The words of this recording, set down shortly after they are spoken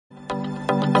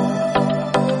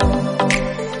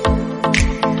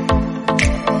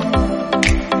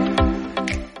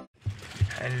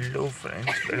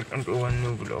Welcome to one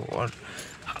new blog. और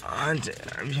आज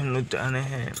अभी हम लोग जा रहे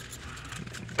हैं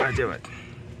गाजियाबाद,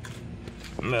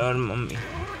 मैं और मम्मी,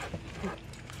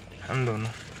 हम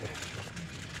दोनों।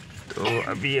 तो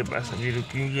अभी ये बस अभी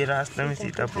रुकी हुई है रास्ते में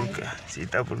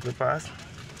सीतापुर के पास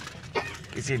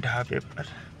किसी ढाबे पर।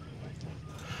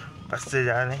 बस से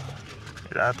जा रहे हैं,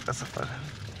 रात का सफ़र है।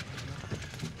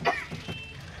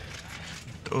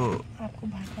 तो आपको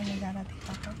बाहर का नज़ारा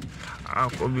दिखाता हूँ,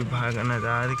 आपको भी बाहर का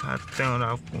नज़ारा दिखाते हैं और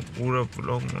आपको पूरा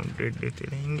ब्लॉग में अपडेट देते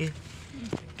रहेंगे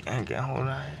क्या क्या हो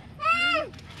रहा है।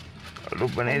 और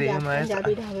लोग बने रहिए हमारे साथ।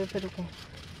 पंजाबी ढाबे पे रुके,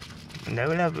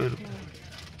 पंजाबी ढाबे रुके,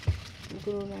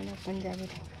 गुरु नानक पंजाबी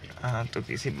ढाबे। हाँ, तो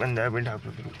किसी पंजाबी ढाबे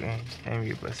पे रुके हैं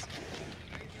भी बस।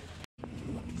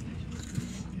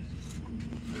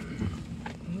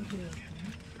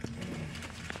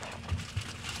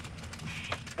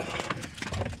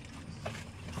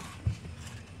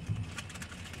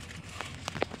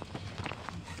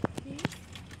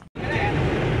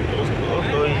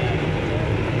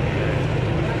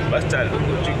 बस चालू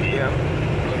हो चुकी है, हम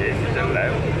ये चल रहा है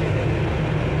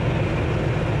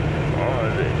और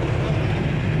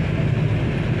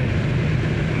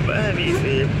बहरी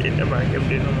से दबा के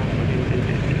अपडेट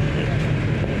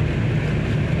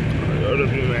और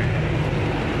अभी मैं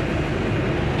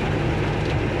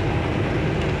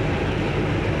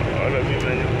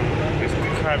इसको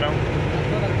खा रहा हूँ।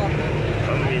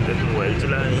 मम्मी इधर मोबाइल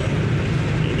चला रही है।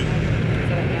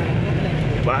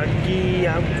 बाकी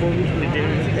आपको भी थोड़ी देर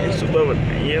में सुबह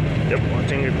बताइए, जब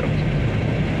पहुँचेंगे तब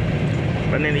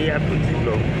बने रहिए आप इसी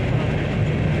ब्लॉग में।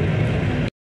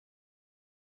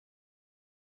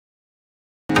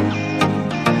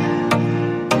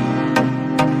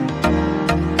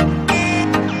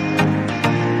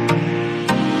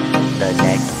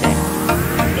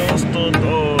 दोस्तों,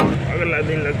 तो अगला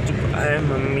दिन लग चुका है,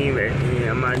 मम्मी बैठी है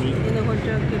हमारी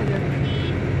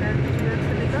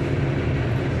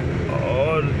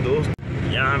और दोस्त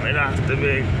यहाँ पे रास्ते में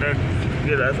एक ट्रक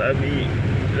गिरा था। अभी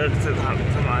ट्रक से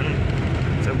सामान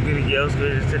सब गिर गया, उसकी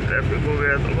वजह से ट्रैफिक हो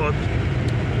गया, तो बहुत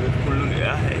खुल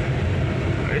गया है।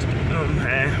 इस टाइम हम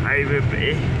हैं हाईवे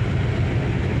पे,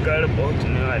 गढ़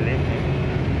पहुँचने वाले हैं।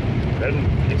 गढ़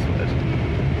इस बार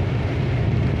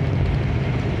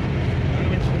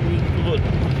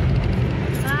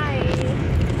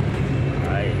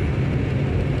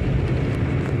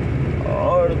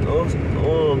और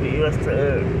दोस्तों भी बस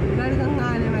गढ़गंगा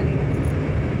आने वाली है,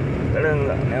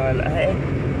 गढ़गंगा आने वाला है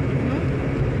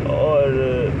और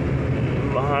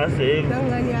वहाँ से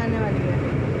गंगा जी आने वाली है।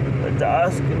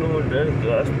 50 किलोमीटर के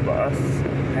आसपास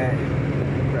है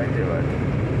गाजियाबाद,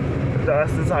 50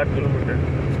 से 60 किलोमीटर।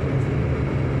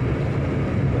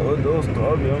 तो दोस्तों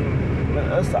अभी हम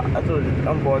 7 बजे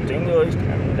हम पहुँचेंगे और इस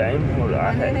टाइम हो रहा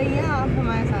है, आप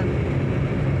हमारे साथ,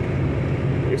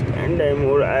 इस टाइम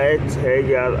हो रहा है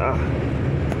 6:11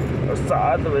 और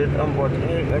 7 बजे तक हम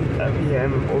पहुँचेंगे। 1 घंटा भी है,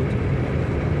 हमें पहुँचेंगे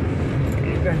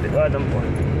 1 घंटे बाद हम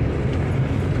पहुँचेंगे।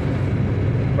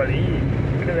 बड़ी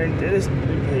एडवेंचरस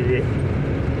ट्रिप है ये,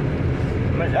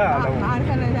 मज़ा आ रहा है। बाहर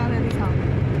का नज़ारा दिखाओ,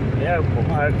 ये आपको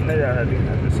बाहर का नज़ारा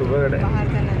दिखाते सुबह का बाहर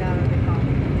का नज़ारा दिखाओ।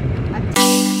 अच्छा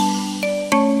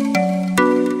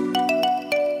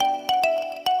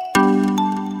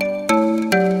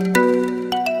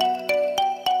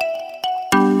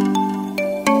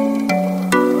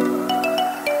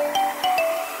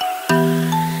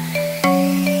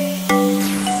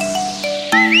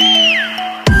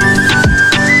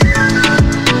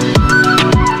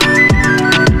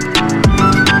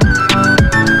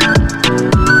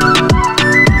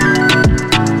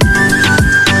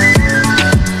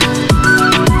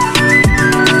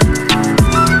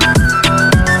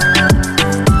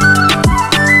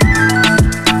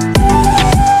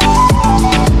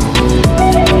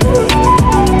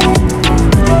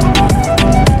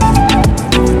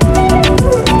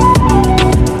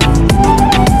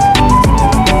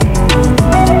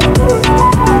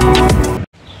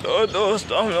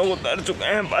दोस्तों, हम लोग उतर चुके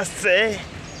हैं बस से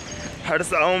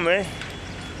हरसाव में,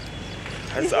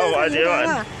 हरसाव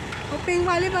गाजियाबाद। पिंक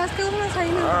वाली बस के ऊपर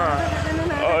सही नहीं।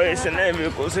 हाँ, और इसने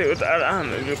बिल्कुल सही उतारा,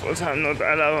 हमें बिल्कुल सामने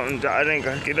उतारा। हम जा रहे हैं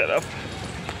घर की तरफ।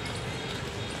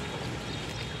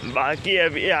 बाकी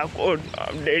अभी आपको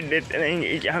अपडेट देते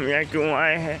रहेंगे कि हम यहाँ क्यों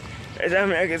आए हैं। ऐसे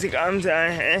हम यहाँ किसी काम से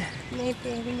आए हैं, नहीं।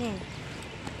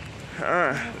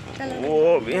 हाँ,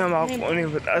 वो भी हम आपको नहीं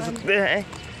बता सकते हैं,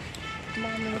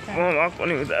 वो हम आपको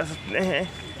नहीं बता सकते हैं,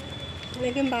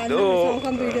 लेकिन बाद में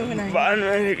वीडियो बनाएंगे बाद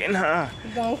में। लेकिन हाँ,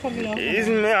 गाँव का ब्लॉग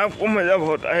इसमें आपको मज़ा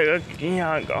बहुत आएगा क्योंकि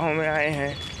यहाँ गाँव में आए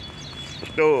हैं।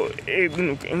 तो एक दिन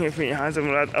रुकेंगे, फिर यहाँ से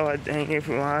मुरादाबाद जाएंगे,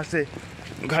 फिर वहाँ से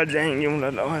घर जाएंगे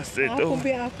मुरादाबाद से तो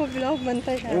आपको ब्लॉग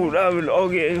बनता है पूरा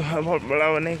ब्लॉग बहुत बड़ा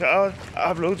बनेगा और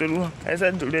आप लोग जरूर ऐसा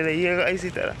जुड़े रहिएगा इसी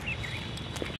तरह।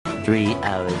 3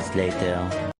 hours later.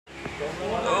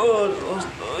 तो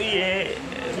दोस्तों ये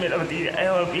मेरा भतीजा है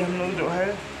और अभी हम लोग जो है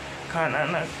खाना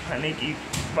ना खाने की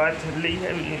बात चल रही है।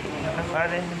 अभी खाना खा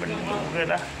रहे हैं बंडल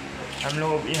वगैरह। हम लोग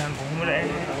अभी यहाँ घूम रहे हैं।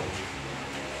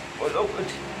 बोलो कुछ।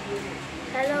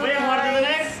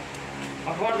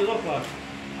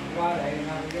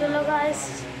 चलो गाइस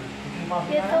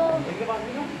ये तो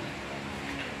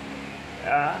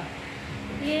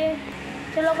ये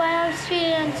चलो भाई हम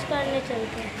एक्सपीरियंस करने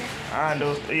चलते हैं। हाँ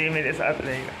दोस्तों ये मेरे साथ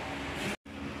रहेगा।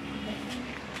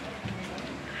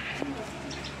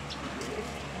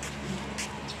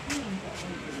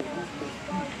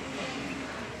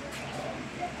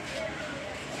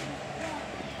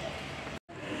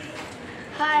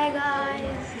 Hi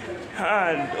guys.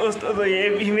 हाँ दोस्तों तो ये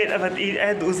भी मेरा भतीजा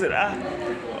है दूसरा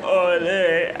और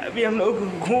अभी हम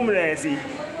लोग घूम रहे हैं। ऐसी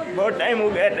बहुत टाइम हो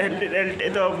गया टहलते टहलते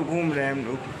तो अब घूम रहे हैं हम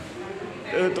लोग।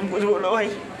 तो तुम कुछ बोलो भाई,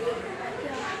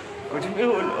 कुछ भी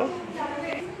बोलो।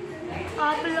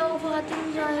 आप लोग बहुत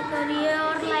इंजॉय करिए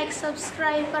और लाइक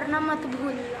सब्सक्राइब करना मत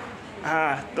भूलना।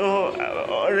 हाँ तो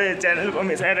और चैनल को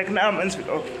हमेशा रखना अमन्स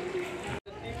व्लॉग।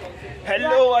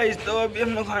 हेलो गाइस, तो अभी हम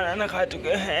लोग खाना ना खा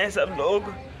चुके हैं सब लोग।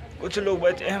 कुछ लोग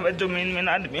बचे हैं बस जो मेन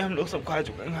आदमी हम लोग सब खा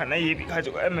चुके हैं खाना। ये भी खा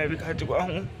चुका है, मैं भी खा चुका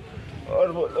हूँ।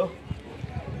 और बोलो।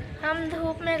 हम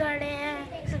धूप में खड़े हैं,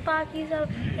 बाकी सब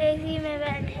एसी में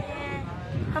बैठे हैं।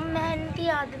 हम मेहनती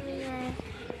आदमी हैं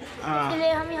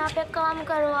इसलिए हम यहाँ पे काम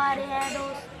करवा रहे हैं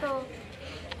दोस्तों।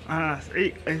 हाँ सही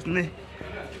इसने।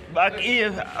 बाकी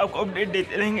आपको अपडेट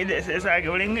देते रहेंगे जैसे जैसे आगे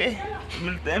बढ़ेंगे।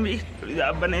 मिलते हैं भी, थोड़ी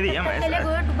आप बने रहिए हमारे साथ।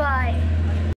 Good bye.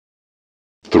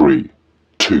 3,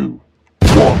 2,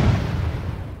 1।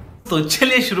 तो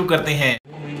चलिए शुरू करते हैं।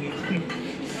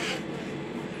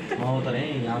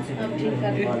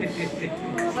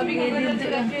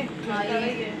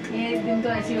 एक दिन तो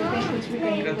ऐसे होते हैं कुछ भी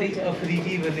कहीं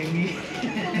अफ्रीकी बनेंगी।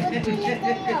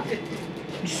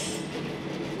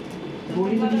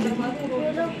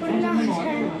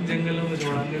 जंगलों में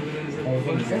छोड़ांगे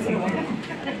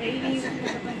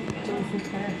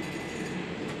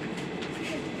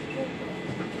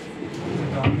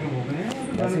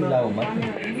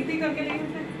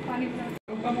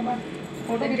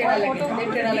फोटो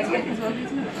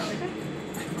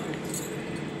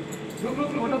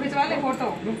खिंचवा ले। फोटो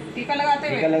टीका लगाते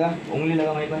हुए लगा उंगली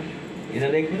लगा भाई पर इधर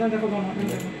देख ना देखो दोनों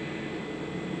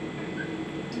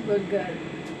गुड गर्ल।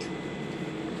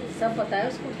 सब पता है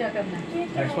उसको क्या करना है।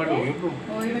 एक्सपर्ट हो गई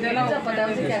वही मुझे ना सब पता है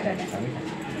उसे क्या करना है।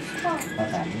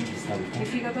 पता नहीं सबको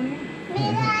किसी का तो नहीं।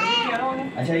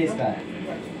 अच्छा इसका है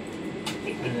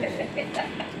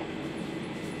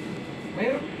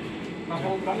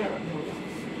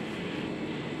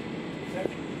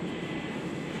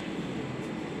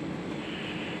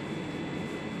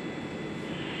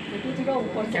तू थोड़ा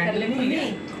ऊपर से कर ले।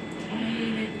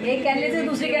 एक कैंडल से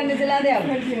दूसरी कैंडल से ला दे आप।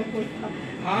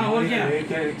 हाँ और क्या,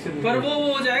 पर वो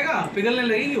हो जाएगा, पिघलने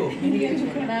लगेगी वो।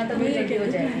 ना तो भी जल्दी हो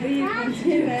जाएगा।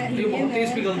 ये बहुत तेज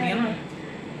पिघलती है ना।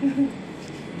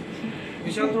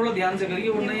 विशाल थोड़ा ध्यान से करिए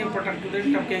वरना ये पटक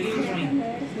टपकेगी उसमें।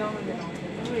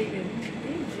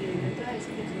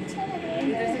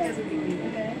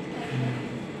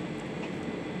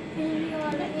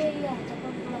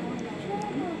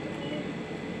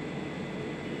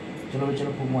 चलो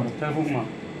चलो फूक मारो। चल फूक मार।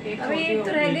 अभी एक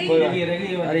तो रह गई। ये रह गई।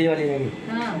 अरे ये वाली रह गई।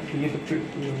 हाँ ये तो फिर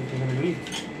गई।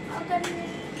 अगर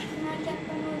मैं क्या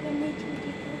करूँ अगर नहीं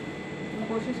छूटी तो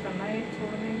कोशिश करना है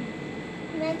छोड़ने की।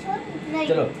 मैं छोड़ नहीं।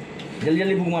 चलो जल्दी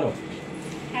जल्दी फूक मारो।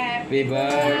 Happy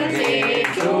birthday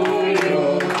to you,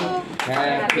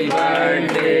 happy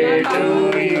birthday to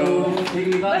you,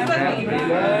 happy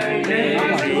birthday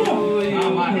to you.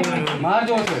 मार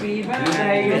जोर से।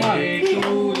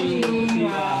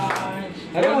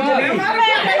 अरे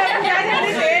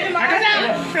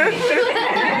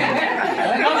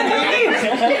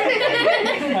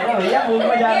भैया भूख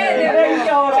में जा रहे हैं। अरे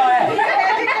क्या हो रहा है?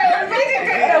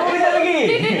 अरे वो भी चलेगी।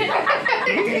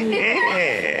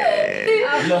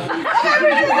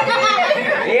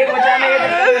 एक बचाने के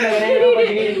चक्कर में लग रहे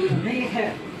हैं।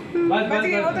 बच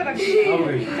गई वो तो रखी।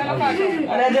 चलो काटो।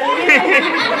 अरे जल्दी।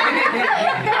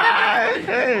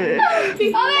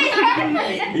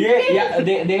 ये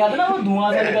देखा था ना वो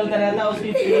धुआं से निकलता रहता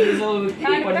उसकी तेज से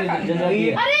ऊपर जल जाती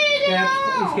है।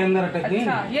 इसके अंदर अटक गई।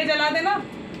 अच्छा ये जला देना।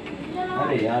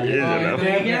 अरे यार ये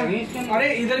अरे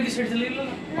इधर की साइड से ले लो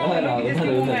ना।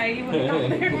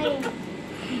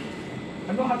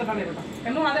 हाथ हटा ले बेटा।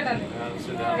 हाथ हटा ले।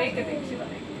 देख के देख सीधा।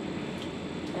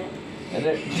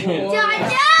 अरे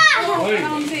चाचा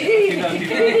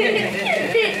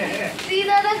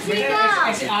सीधा रख सीधा।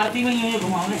 ऐसे आरती में यूं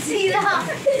घुमाओ ना। सीधा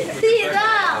सीधा।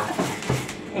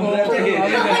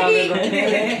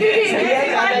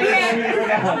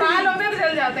 बाल होते तो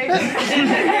चल जाते।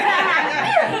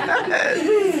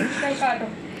 काटो।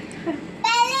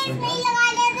 पहले इसमें लगा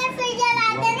देते फिर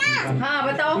जलाते ना। हाँ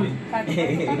बताओ।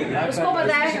 उसको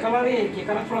बताया।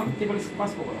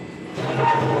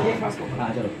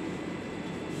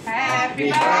 Happy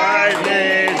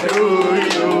birthday to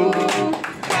you.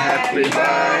 Happy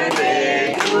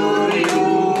birthday to you.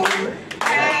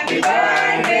 Happy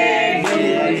birthday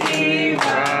dear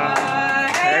Shiva.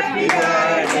 Happy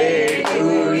birthday to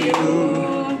you.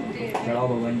 चढ़ाओ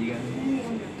भगवान जी का।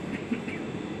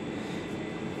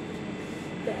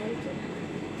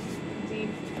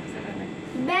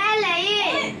 बैल है ये।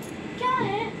 क्या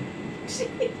है?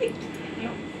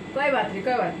 कोई बात नहीं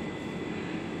कोई बात।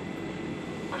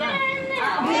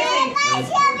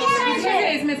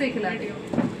 इसमें से खिलाती हूँ।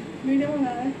 वीडियो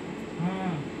बना रहा है।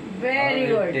 Very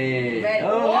good.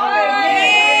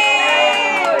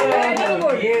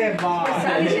 ये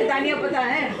सारी शैतानियाँ पता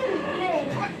है।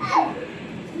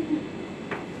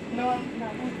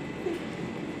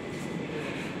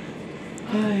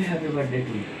 Happy birthday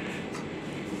to.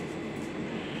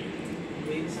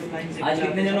 आज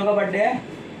कितने जनों का बर्थडे है?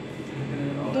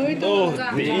 दो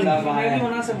तीन।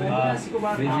 बना सकते हैं किसी को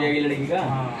बात। प्रिंसिया की लड़की का।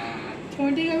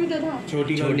 छोटी का भी तो था।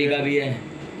 छोटी का भी है।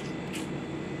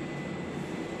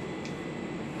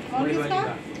 और किसका?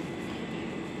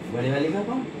 बड़ी वाली का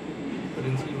कौन?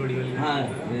 प्रिंसिपल बड़ी वाली। हाँ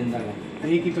वृंदा का।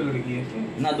 एक ही तो लड़की है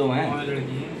ना दो हैं।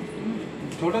 लड़की है।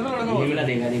 छोटा तो लड़का ये वाला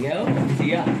देखा दिया हो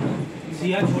सिया।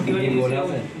 सिया छोटी वाली बोला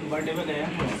है। बर्थडे पे गया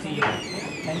सिया।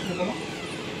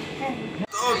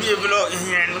 तो अब ये ब्लॉग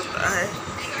यहीं एंड होता है।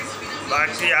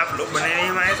 बाकी आप लोग बने रहिए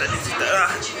हमारे साथ इसी तरह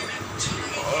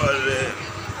और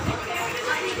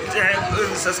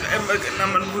सब्सक्राइब करना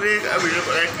मत भूलिएगा, वीडियो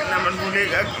को लाइक करना मत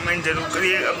भूलिएगा, कमेंट जरूर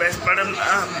करिएगा। बेस्ट पढ़ना।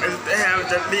 मिलते हैं अब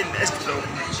जल्दी नेक्स्ट ब्लॉग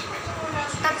में।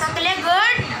 तब तक के लिए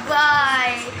गुड बाय।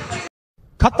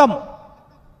 खत्म।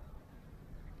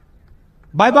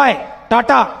 Bye bye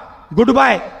tata good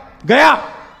bye गया।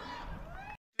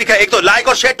 एक तो लाइक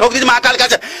और शेयर ठोक दीजिए, महाकाल का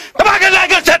दबा के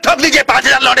लाइक और शेयर ठोक दीजिए,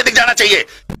 5000 लौटे दिख जाना चाहिए।